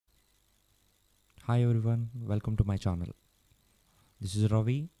Hi everyone, welcome to my channel. This is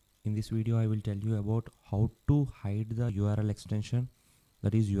Ravi. In this video I will tell you about how to hide the URL extension,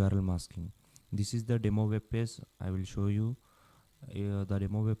 that is URL masking. This is the demo web page I will show you. The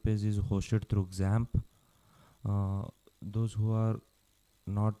demo web page is hosted through XAMPP. Those who are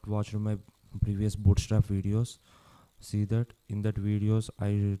not watched my previous bootstrap videos, see that in that videos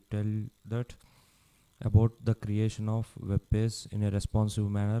I tell that about the creation of web page in a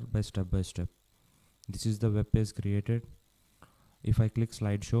responsive manner by step. This is the web page created. If I click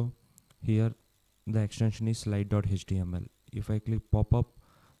slideshow, here the extension is slide.html. If I click pop-up,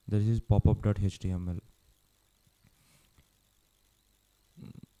 this is popup.html.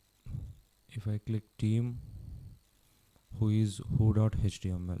 If I click team, who is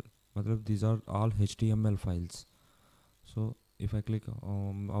who.html. These are all HTML files. So if I click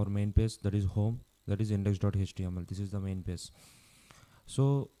our main page, that is home, that is index.html. This is the main page.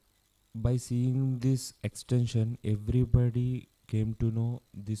 So by seeing this extension, everybody came to know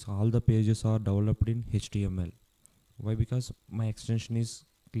this all the pages are developed in HTML. Why? Because my extension is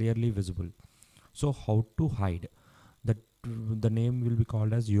clearly visible. So how to hide that? The name will be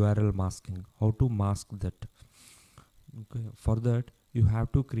called as URL masking. How to mask that? Okay, for that you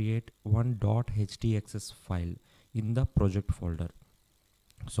have to create one .htaccess file in the project folder.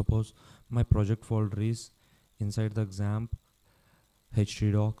 Suppose my project folder is inside the XAMPP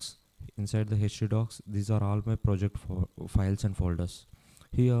htdocs. Inside the htdocs, these are all my project files and folders.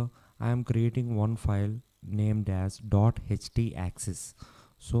 Here I am creating one file named as .htaccess.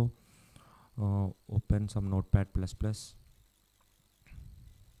 So open some notepad++.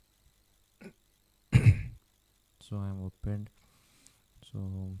 So I am opened. So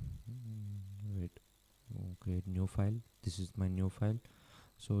wait, create new file. This is my new file.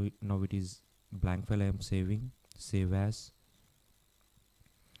 So now it is blank file I am saving. Save as,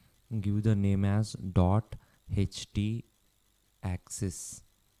 give the name as .htaccess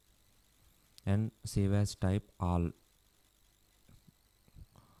and save as type all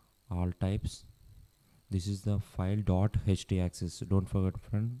types. This is the file .htaccess. Don't forget,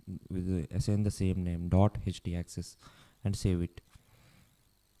 friend, with assign the same name .htaccess and save it.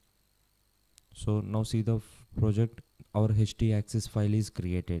 So now see the project, our htaccess file is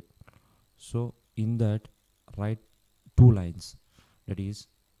created. So in that write two lines, that is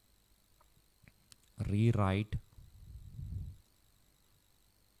rewrite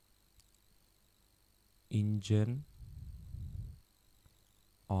engine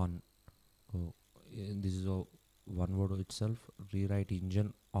on. This is a one word itself, rewrite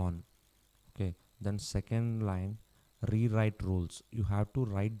engine on. Okay, then second line, rewrite rules. You have to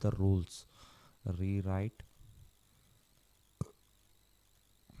write the rules. Rewrite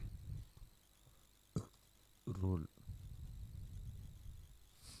rule.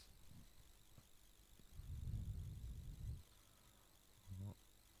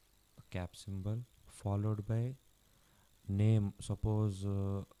 Cap symbol followed by name. Suppose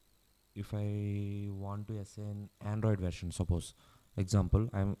if I want to assign Android version, suppose example,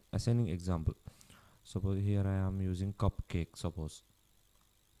 I am assigning example. Suppose here I am using cupcake. Suppose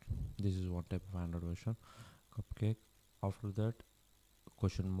this is one type of Android version, cupcake. After that,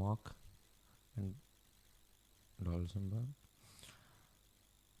 question mark and dollar symbol.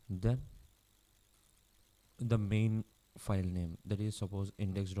 Then the main file name, that is suppose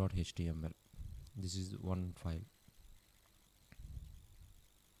index.html. This is one file.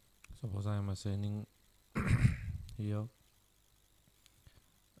 Suppose I am assigning here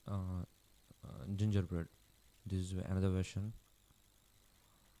gingerbread. This is another version.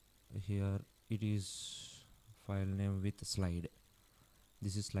 Here it is file name with slide.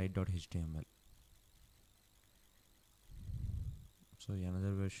 This is slide.html. So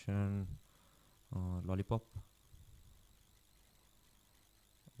another version, lollipop,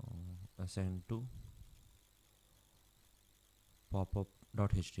 assigned to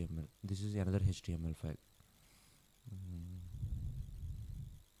popup.html. This is another HTML file.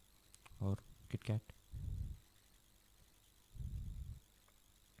 Or KitKat.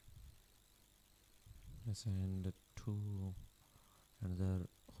 Assigned to another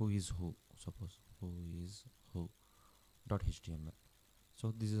who is who. Suppose who is who.html.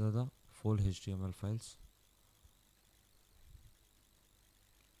 So these are the full HTML files.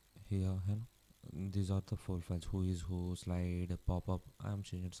 Here, these are the full files, who is who, slide, pop-up. I am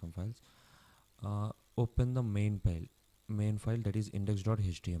changing some files. Open the main file, that is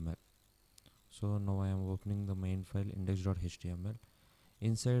index.html. So now I am opening the main file index.html.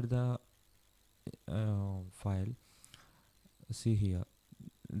 Inside the file, see here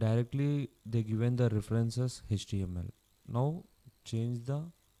directly they given the references HTML. Now change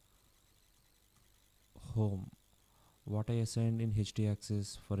the home, what I assigned in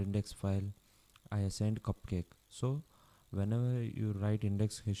htaccess for index file, I assigned cupcake. So whenever you write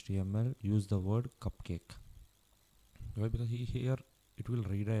index html, use the word cupcake. Why? Because here it will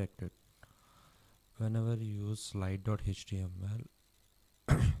redirect it. Whenever you use slide.html,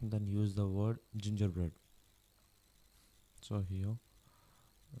 then use the word gingerbread. So here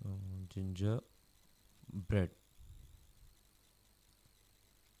gingerbread.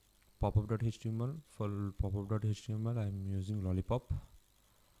 Popup.html, for popup.html I am using lollipop.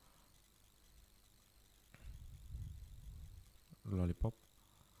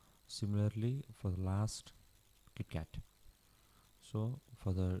 Similarly for the last, KitKat. So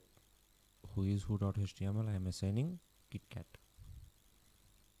for the who.html I am assigning KitKat.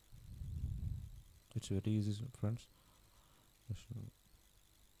 It's very easy, friends.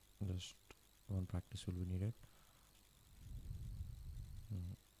 Just one practice will be needed.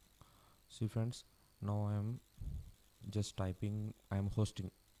 See friends, now I am just typing, I am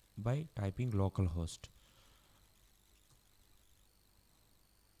hosting by typing localhost.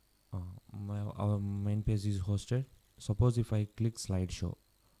 Our main page is hosted. Suppose if I click slideshow,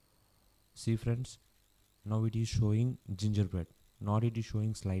 see friends, now it is showing gingerbread, not it is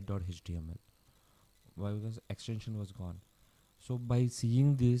showing slide.html. Why? Because extension was gone. So by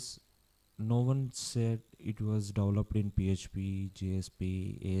seeing this, no one said it was developed in PHP,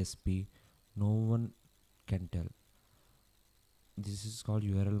 JSP, ASP. No one can tell. This is called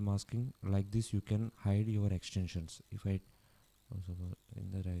URL masking. Like this you can hide your extensions. If I also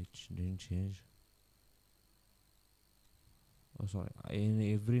in the right didn't change. Oh sorry, in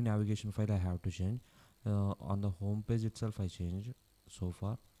every navigation file I have to change. On the home page itself I changed so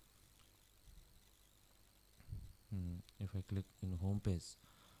far. If I click in home page,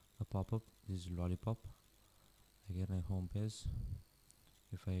 the pop-up is lollipop. Again a home page.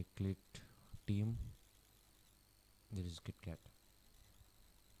 If I clicked team, there is KitKat.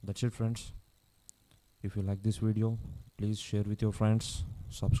 That's it friends. If you like this video, please share with your friends,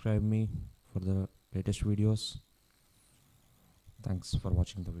 subscribe me for the latest videos. Thanks for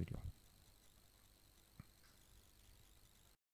watching the video.